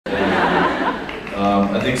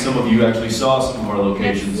I think some of you actually saw some of our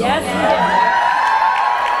locations. Yes.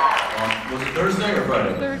 Was it Thursday or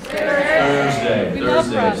Friday? Thursday.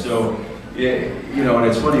 Thursday. So, yeah, you know, and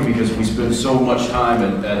it's funny because we spend so much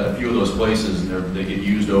time at a few of those places, and they get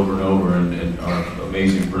used over and over. And our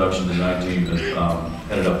amazing production design team is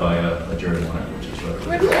headed up by Jerry Leonard, which is really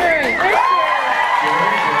cool.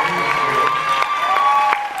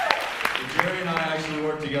 Jerry and I actually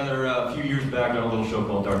worked together a few years back on a little show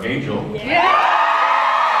called Dark Angel. Yeah.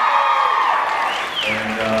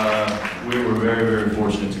 And we were very, very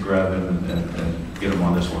fortunate to grab him and get him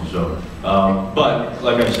on this one. So, but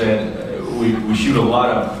like I said, we shoot a lot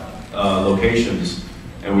of locations,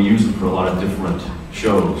 and we use them for a lot of different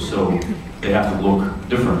shows. So they have to look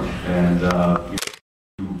different, and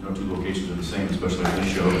no two locations are the same, especially on this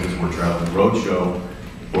show because we're traveling road show,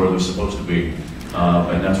 or at least supposed to be.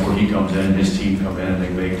 And that's where he comes in, and his team come in, and they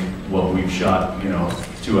make what we've shot,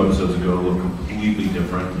 2 episodes ago look completely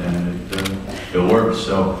different, and it works.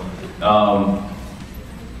 So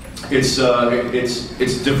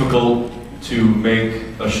it's difficult to make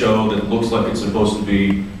a show that looks like it's supposed to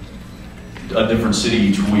be a different city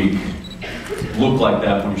each week look like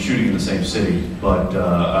that when you're shooting in the same city. But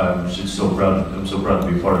I'm just so proud. I'm so proud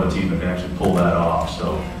to be part of a team that can actually pull that off.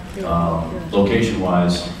 So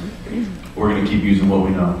location-wise, we're going to keep using what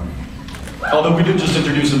we know. Although we did just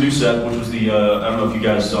introduce a new set, which was the, I don't know if you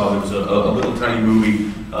guys saw, there was a little tiny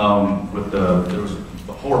movie with there was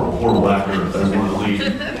a horrible actor as one of the lead,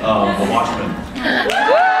 The Watchmen.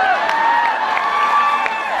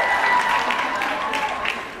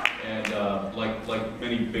 And like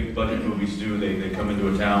many big budget movies do, they come into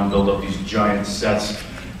a town, build up these giant sets,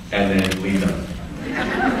 and then leave them.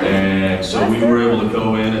 And so we were able to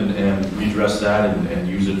go in and redress that and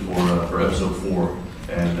use it for episode 4.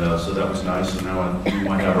 And so that was nice. So now we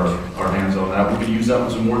might have our hands on that. We can use that one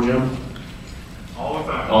some more, Jim? All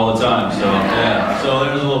the time. All the time. So yeah. So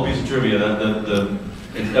there's a little piece of trivia that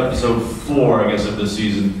in episode 4, I guess, of this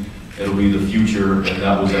season, it'll be the future, and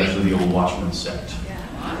that was actually the old Watchmen set.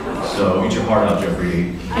 So eat your heart out,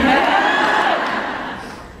 Jeffrey.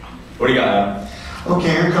 What do you got, Adam?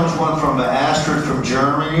 Okay, here comes one from Astrid from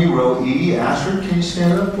Germany, row E. Astrid, can you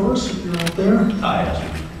stand up for us if you're out there? Hi,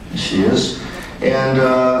 Astrid. She is.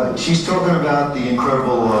 And she's talking about the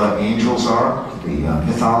incredible Angels arc, the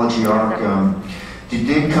mythology arc. Did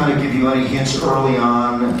they kind of give you any hints early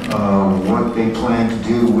on what they plan to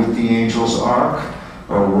do with the Angels arc?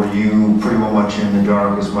 Or were you pretty well much in the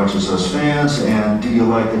dark as much as us fans? And do you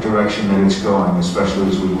like the direction that it's going, especially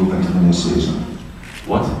as we move into the new season?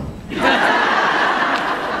 What?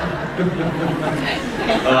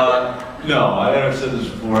 No, I've said this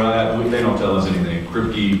before. They don't tell us anything.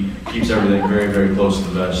 Kripke keeps everything very, very close to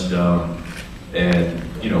the vest. And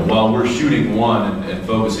while we're shooting one and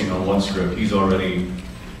focusing on one script, he's already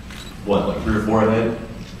like 3 or 4 ahead.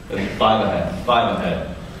 I think 5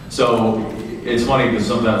 ahead. So it's funny because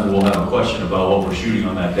sometimes we'll have a question about what we're shooting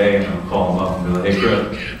on that day, and I'll call him up and be like, "Hey,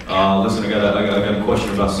 Krip, listen, I got a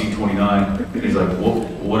question about scene 29." And he's like,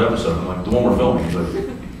 "What episode?" I'm like, "The one we're filming." He's like,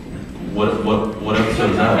 What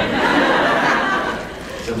episode is that?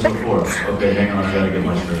 It's episode 4. Okay, hang on, I gotta get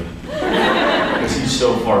my script. Because he's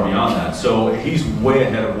so far beyond that. So he's way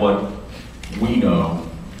ahead of what we know,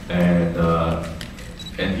 and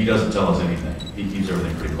he doesn't tell us anything. He keeps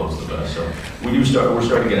everything pretty close to the vest. So we're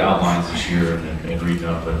starting to get outlines this year and reading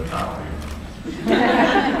up, but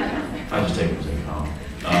I just take it as they come.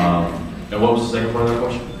 And what was the second part of that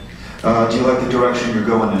question? Do you like the direction you're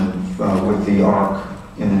going in with the arc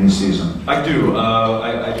in the new season? I do.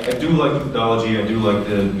 I do like the mythology. I do like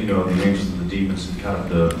the the angels and the demons and kind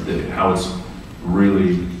of the how it's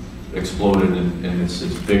really exploded and it's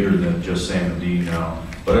bigger than just Sam and Dean now.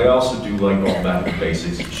 But I also do like going back to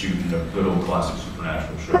basics and shooting a good old classic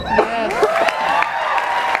supernatural show.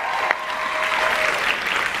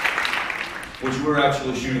 Which we're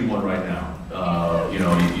actually shooting one right now.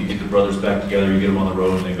 You get the brothers back together, you get them on the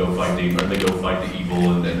road, and they go fight the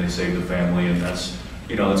evil, and they save the family, and that's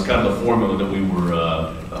that's kind of the formula that we were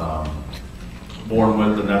born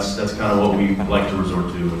with, and that's kind of what we like to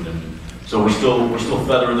resort to. And so we're still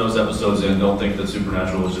feathering those episodes in. Don't think that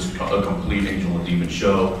Supernatural is just a complete angel and demon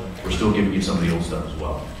show. We're still giving you some of the old stuff as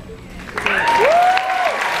well.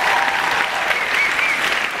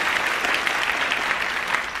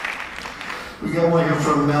 We got one here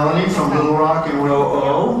from Melanie from Little Rock in row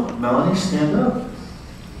O. Melanie, stand up.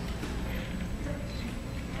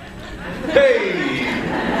 Hey!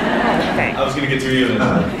 I was going to get to you then.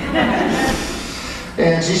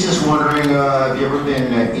 And she's just wondering, have you ever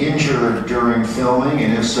been injured during filming?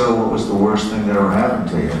 And if so, what was the worst thing that ever happened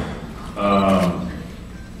to you?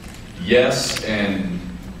 Yes, and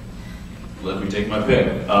let me take my pick.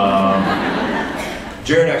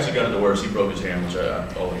 Jared actually got it the worst. He broke his hand, which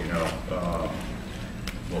I'll let you know.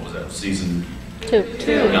 What was that? Season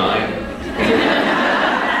 2. 9.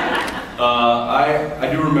 I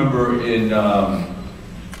do remember in All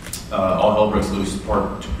Hell Breaks Loose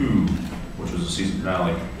Part 2, which was the season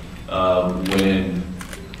finale, when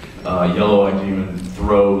Yellow Eye Demon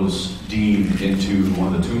throws Dean into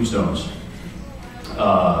one of the tombstones,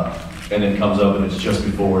 and then comes up and it's just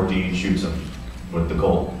before Dean shoots him with the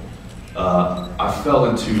Colt. I fell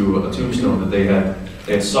into a tombstone that they had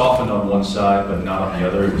softened on one side but not on the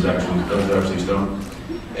other. It was actually stone,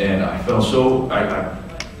 and I fell so I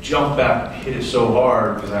jumped back, hit it so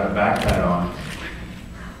hard because I had a back pad on,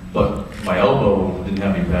 but my elbow didn't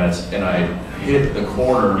have any pads, and I hit the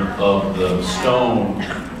corner of the stone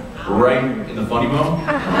right in the funny bone.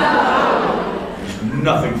 There's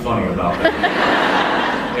nothing funny about that,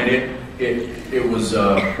 and it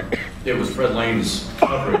was Fred Lane's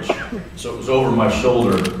coverage, so it was over my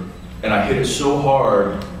shoulder, and I hit it so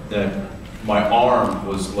hard that my arm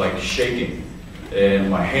was like shaking, and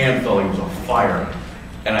my hand felt like it was on fire,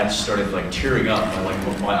 and I started like tearing up.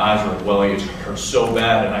 My eyes were like welling. It hurt so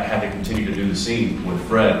bad, and I had to continue to do the scene with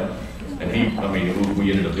Fred, and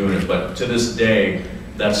we ended up doing it. But to this day,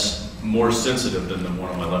 that's more sensitive than the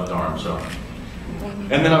one on my left arm. So,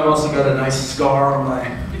 and then I've also got a nice scar on my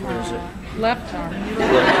Left arm.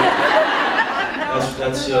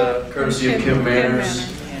 That's courtesy of Kim Manners.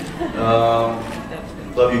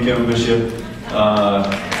 Love you, Kim Bishop.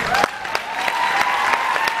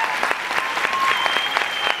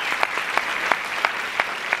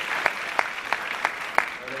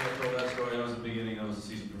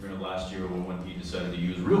 Decided to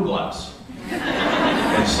use real glass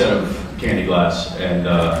instead of candy glass, and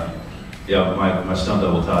yeah, my stunt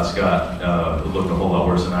double Todd Scott looked a whole lot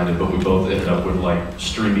worse than I did, but we both ended up with like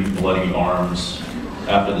streaming bloody arms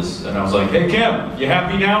after this, and I was like, "Hey Kim, you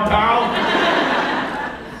happy now, pal?"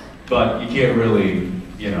 But you can't really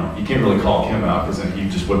call Kim out, because then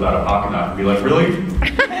he'd just whip out a pocket knife and be like, "Really?"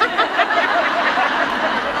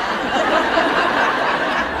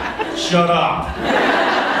 Shut up.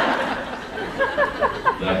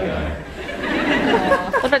 That guy.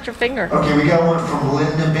 What about your finger? Okay, we got one from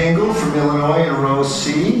Linda Bingle from Illinois in row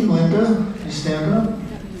C. Linda, you stand up.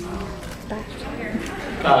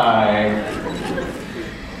 Hi.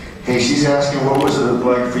 Hey, she's asking, what was it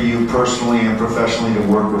like for you personally and professionally to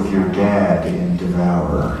work with your dad in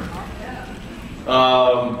Devour?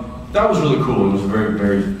 That was really cool. It was very,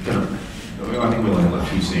 very kind of, I think we only had like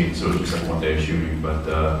 2 scenes, so it was just like one day of shooting, but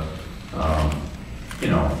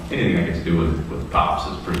anything I get to do with Pops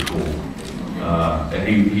is pretty cool. And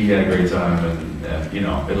he had a great time, and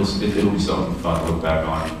it'll be something fun to look back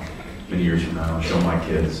on many years from now and show my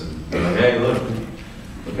kids and be like, hey, look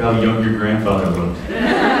how young your grandfather looked.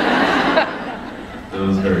 It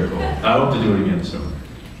was very cool. I hope to do it again soon.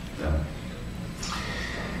 Yeah.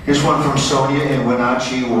 Here's one from Sonia in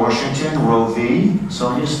Wenatchee, Washington, row V.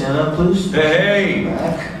 Sonia, stand up, please. Hey!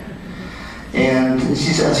 Back. And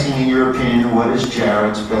she's asking, in your opinion, what is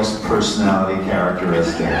Jared's best personality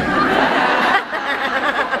characteristic?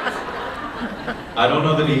 I don't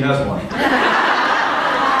know that he has one.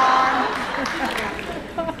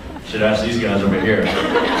 Should ask these guys over here.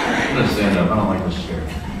 I'm gonna stand up. I don't like this chair.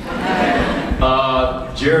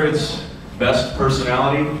 Jared's best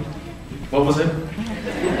personality. What was it?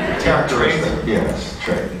 Characteristic. Yes,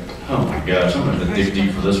 trait. Oh my gosh, I'm gonna dig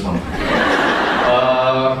deep for this one.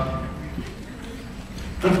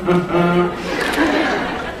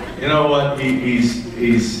 You know what?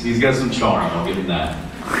 He's got some charm. I'll give him that.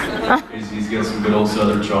 He's got some good old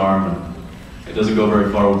Southern charm. And it doesn't go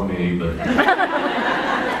very far with me, but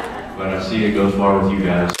I see it goes far with you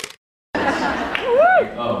guys.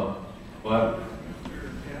 Oh, what?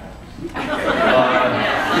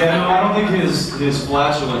 Yeah, no, I don't think his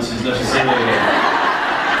flatulence is necessarily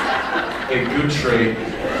a good trait,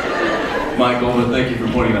 Michael. But thank you for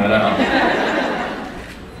pointing that out.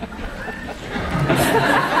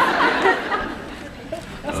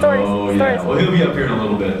 Oh, yeah. Well, he'll be up here in a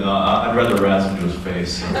little bit. No, I'd rather razz him to his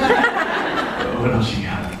face. So. What else you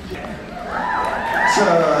got? It's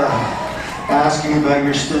asking about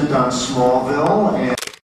your stint on Smallville and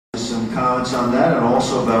some comments on that, and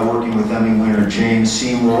also about working with Emmy winner Jane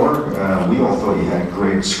Seymour. We all thought you had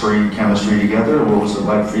great screen chemistry together. What was it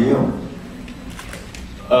like for you?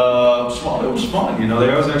 It was fun.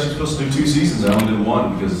 I was actually supposed to do 2 seasons. I only did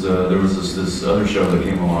 1 because there was this other show that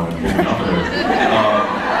came along and pulled me off of there.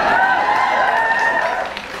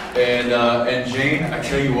 And Jane, I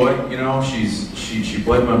tell you what, you know, she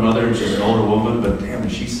played my mother, and she's an older woman, but damn,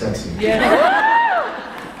 is she sexy. Yeah.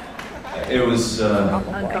 It was,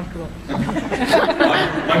 Uncomfortable.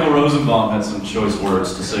 Michael Rosenbaum had some choice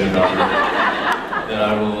words to say about her that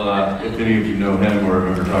I will, if any of you know him or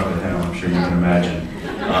have ever talked to him, I'm sure you can imagine.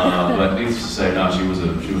 But needless to say, no, she was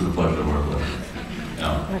a pleasure to work with.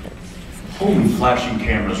 No. Holy flashing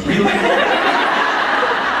cameras, really?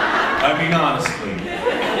 I mean, honestly.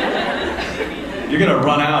 You're gonna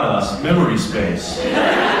run out of us memory space.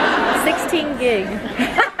 16 gig.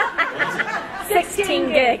 16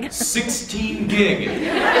 gig. 16 gig.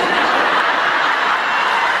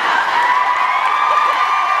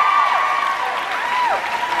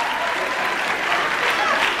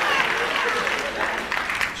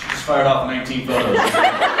 She just fired off 19 photos.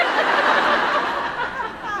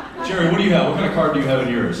 Jerry, what do you have? What kind of card do you have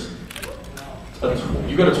in yours?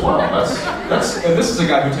 You got a 12. That's. And this is a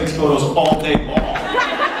guy who takes photos all day long.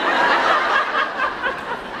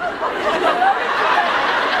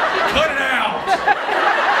 Cut it out.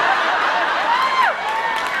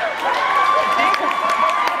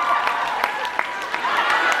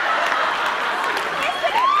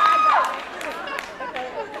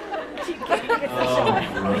 Oh,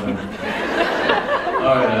 brother.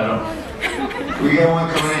 All right, Adam. We got one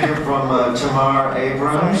coming in here from Tamar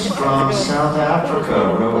Abrams from South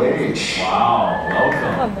Africa, row H. Wow,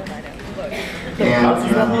 welcome. And You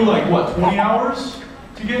flew like what, 20 hours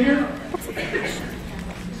to get here?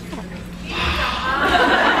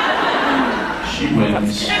 She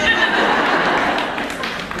wins.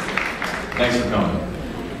 Thanks for coming.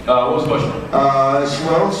 What was the question?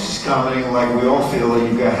 well, she's commenting like we all feel that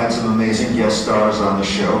you've had some amazing guest stars on the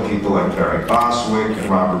show, people like Barry Boswick and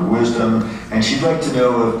Robert Wisdom, and she'd like to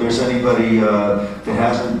know if there's anybody that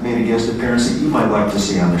hasn't made a guest appearance that you might like to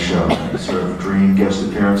see on the show. Any sort of dream guest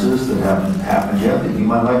appearances that haven't happened yet that you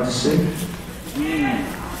might like to see?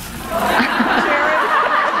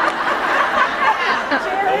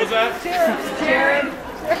 What was that? Jared.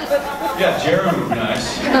 Yeah, Jared would be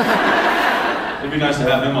nice. It'd be nice to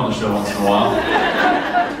have him on the show once in a while.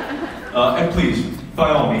 And please, by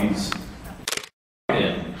all means,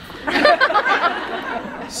 in.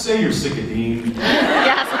 Say you're sick of Dean.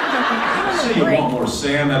 Yes. Say you want more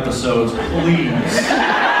Sam episodes, please.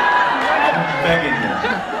 I'm begging you.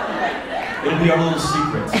 It'll be our little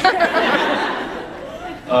secret.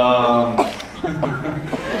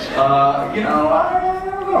 You know, I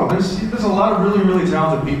don't know. There's a lot of really, really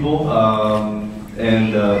talented people.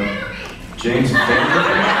 James Spangler.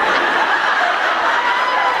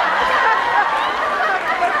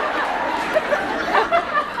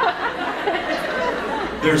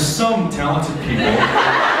 There's some talented people.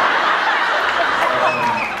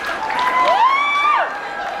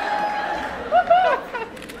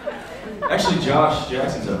 Actually, Josh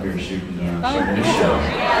Jackson's up here shooting his show.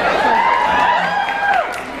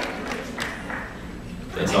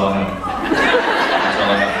 That's all I have. That's all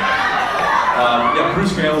I have. Yeah,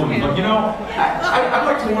 Bruce Campbell would be fun. You know, I'd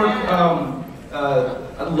like to work,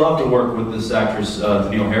 I'd love to work with this actress,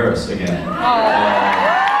 Danielle Harris, again.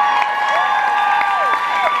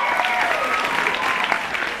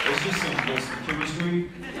 There's just some chemistry.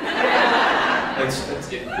 It's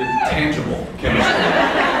tangible chemistry.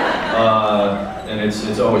 And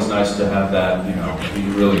it's always nice to have that, you know,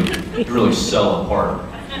 you really sell a part.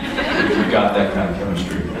 If you've got that kind of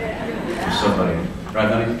chemistry with somebody. Right,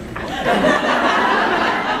 honey?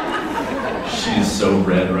 She is so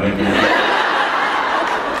red right now.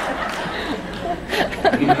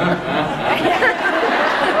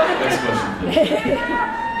 Next question, please.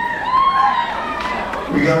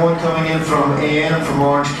 We got one coming in from Ann from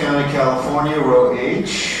Orange County, California, row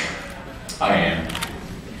H. I am.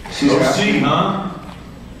 She's asking, huh?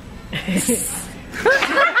 That's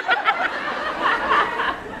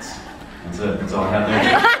it. That's all I have there.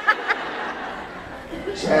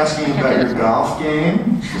 she's asking about your golf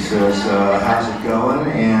game. She says, how's it going?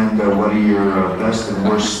 And what are your best and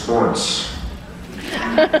worst sports?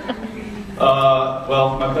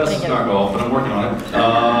 Well, my best is not golf, but I'm working on it.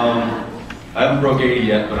 I haven't broke 80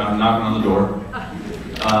 yet, but I'm knocking on the door.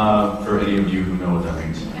 For any of you who know what that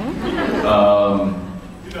means. Oh,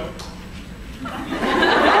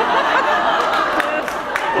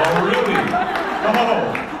 really?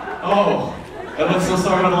 Oh. Let's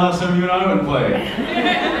talk about the last time you and I went and played.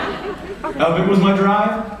 How big was my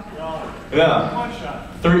drive? Yeah.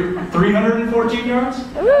 314 yards? Is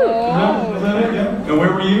that it? Yeah. And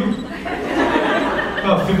where were you?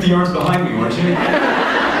 About 50 yards behind me, weren't you?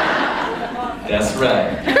 That's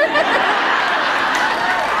right.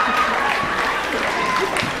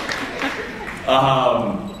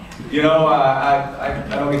 You know, I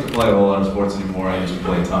don't get to play a whole lot of sports anymore. I used to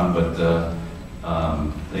play a ton, but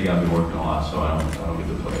they got me working a lot, so I don't get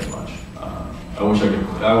to play as much. I wish I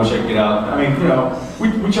could get out. I mean, you know, we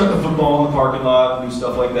chuck the football in the parking lot, do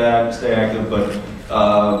stuff like that, stay active, but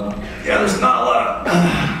yeah, there's not a lot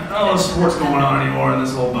of sports going on anymore in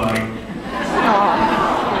this little body.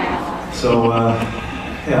 So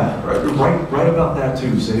yeah, right about that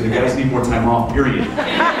too. Say the guys need more time off. Period.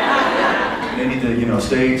 They need to, you know,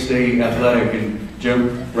 stay athletic. And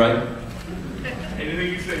Jim, right?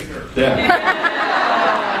 Anything you say, sir. Yeah.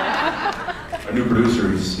 Our new producer,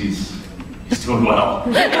 he's doing well.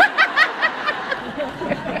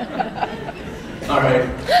 All right.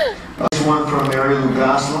 This one from Mary Lou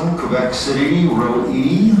Goslin, Quebec City, row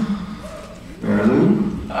E. Mary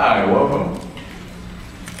Lou. Hi, welcome.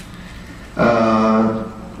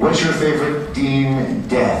 What's your favorite Dean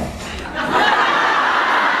death?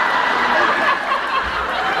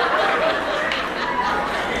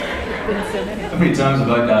 How many times have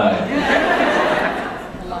I died?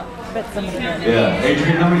 Yeah,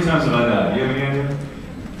 Adrian, how many times have I died? You have any idea?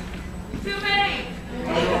 Too many.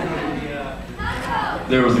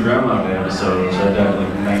 There was the Groundhog Day episode, which I died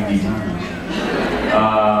like 90 times.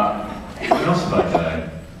 What else have I died?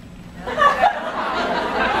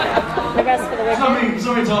 The rest for the weekend. So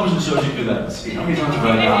many television shows you do that. Let's see, how many times have I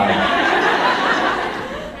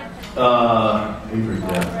died? Favorite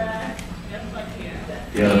death.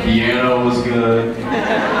 Yeah, the piano was good. The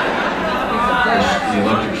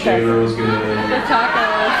electric shaver was good. The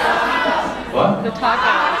tacos. What? The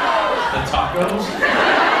tacos. The tacos?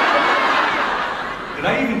 Did I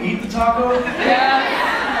even eat the taco?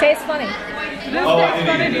 Yeah. Tastes funny. Oh, I did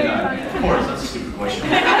eat it, didn't I? Of course, that's a stupid question.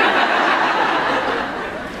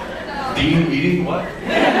 Dean eating what?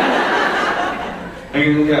 I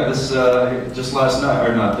mean, yeah, this, just last night,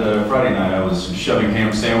 or not, Friday night, I was shoving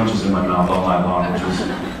ham sandwiches in my mouth all night long, which was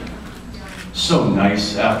so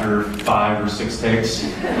nice after 5 or 6 takes. I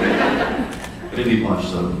didn't eat lunch,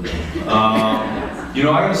 so. You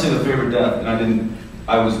know, I gotta say the favorite death, and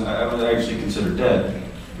I was actually considered dead,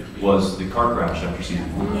 was the car crash after season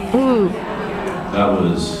 4. Ooh. That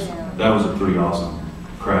was a pretty awesome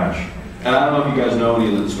crash. And I don't know if you guys know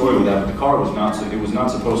any of the story with that, but the car was not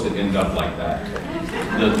supposed to end up like that.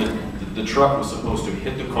 The truck was supposed to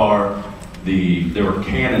hit the car. There were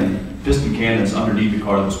piston cannons underneath the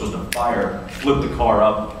car that was supposed to fire, flip the car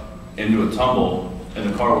up into a tumble, and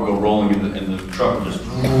the car would go rolling, and the truck would just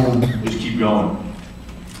keep going.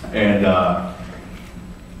 And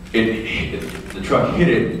the truck hit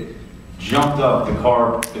it, jumped up. The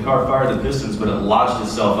car fired the pistons, but it lodged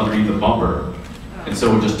itself underneath the bumper. And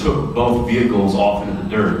so we just took both vehicles off into the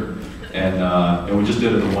dirt, and we just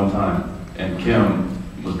did it the one time. And Kim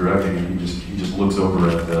was directing, and he just looks over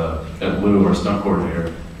at Lou, our stunt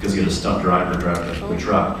coordinator, because he had a stunt driver driving the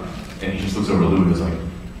truck, and he just looks over at Lou and is like,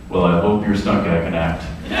 "Well, I hope your stunt guy can act."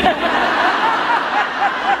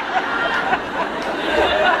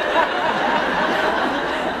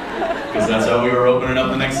 Because that's how we were opening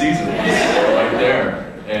up the next season, right there.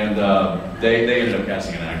 And they ended up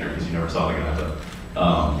casting an actor because you never saw the guy.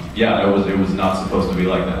 Yeah, it was not supposed to be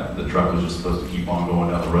like that. The truck was just supposed to keep on going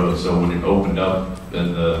down the road. So when it opened up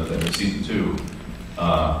in the season 2,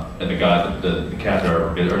 and the guy, the cab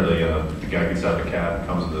driver, or the guy gets out of the cab and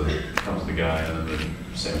comes to the guy, and then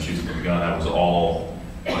Sam shoots him with the gun. That was all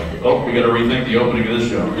like, oh, we got to rethink the opening of this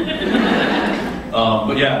show.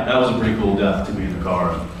 But yeah, that was a pretty cool death to be in the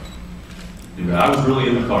car. I was really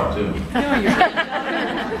in the car too. No, you're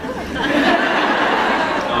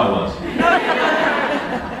No, I was.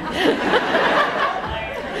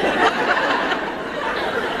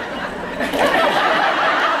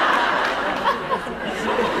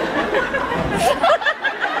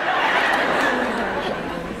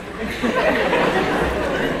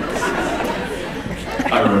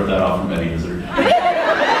 I wrote that off from Eddie Izzard.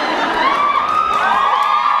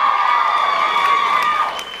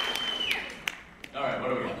 All right, what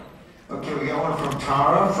do we got? Okay, we got one from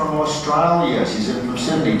Tara from Australia. She's in from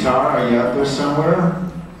Sydney. Tara, are you out there somewhere?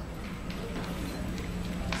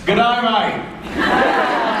 Good night,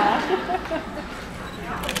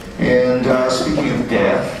 And speaking of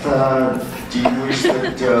death, do you wish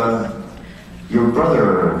that your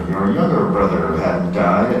younger brother hadn't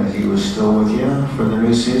died and he was still with you for the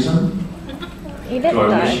new season? He didn't Do I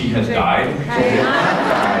die. wish he had died? He had not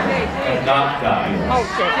died. Had not died. Oh,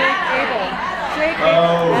 shit. Abel.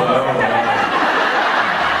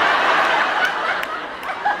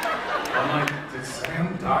 I'm like, did Sam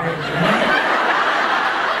die again?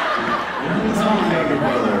 Younger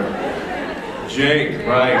brother. Jake,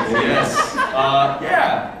 right, yes.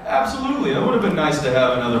 Yeah, Absolutely. It would have been nice to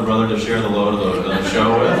have another brother to share the load of the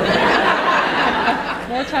show with.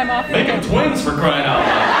 More time off. Make them twins for crying out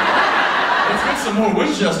loud. Let's get some more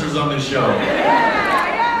Winchesters on this show.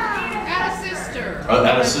 Add a sister.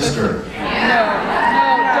 Add a sister. No,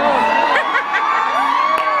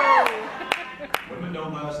 Women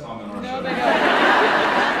don't last long on our don't. show. No, they don't.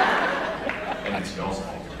 And it's y'all's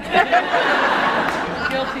fault.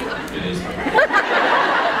 Guilty. It is.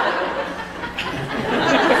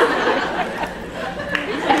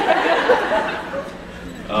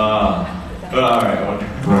 But all right.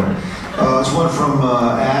 Right. There's one from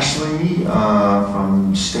Ashley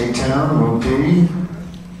from State Town, OP.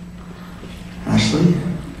 Ashley?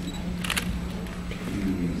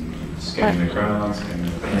 Scanning the crowd,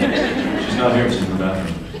 scanning the crowd. She's not here, she's in the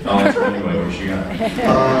bathroom. I'll ask her anyway, what she got?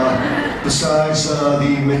 Besides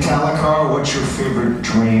the metallic car, what's your favorite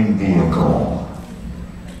dream vehicle?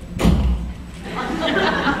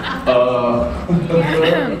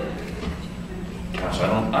 Gosh, I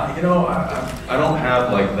don't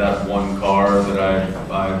have like that one car that I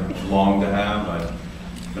long to have. I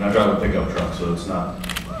drive a pickup truck, so it's not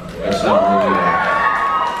really.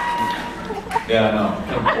 Yeah, I know.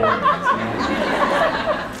 Kind of boring.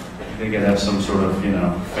 I think I'd have some sort of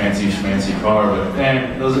fancy schmancy car, but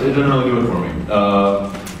it doesn't really do it for me.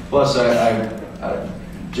 Plus,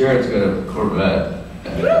 Jared's got a Corvette,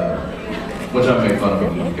 which I make fun of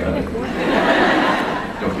him when he got it.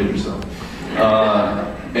 Don't kid yourself.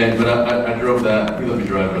 But I drove that. He let me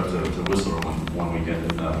drive it up to Whistler one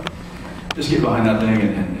weekend, and just get behind that thing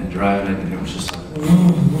and drive it, and it was just like,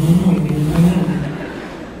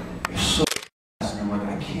 it's so fast. And I'm like,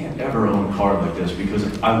 I can't ever own a car like this because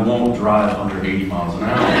I won't drive under 80 miles an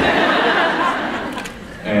hour.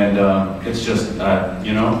 And it's just,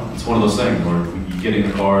 it's one of those things where you get in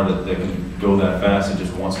a car that can go that fast, it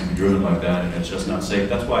just wants to be driven like that, and it's just not safe.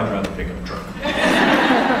 That's why I drive a pickup truck.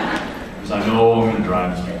 Because I know I'm going to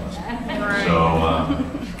drive this fast. So,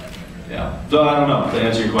 yeah. So I don't know. To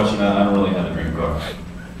answer your question, I don't really have a dream car.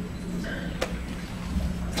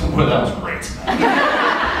 Well, that was great.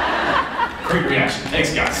 Great reaction.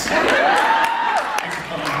 Thanks, guys.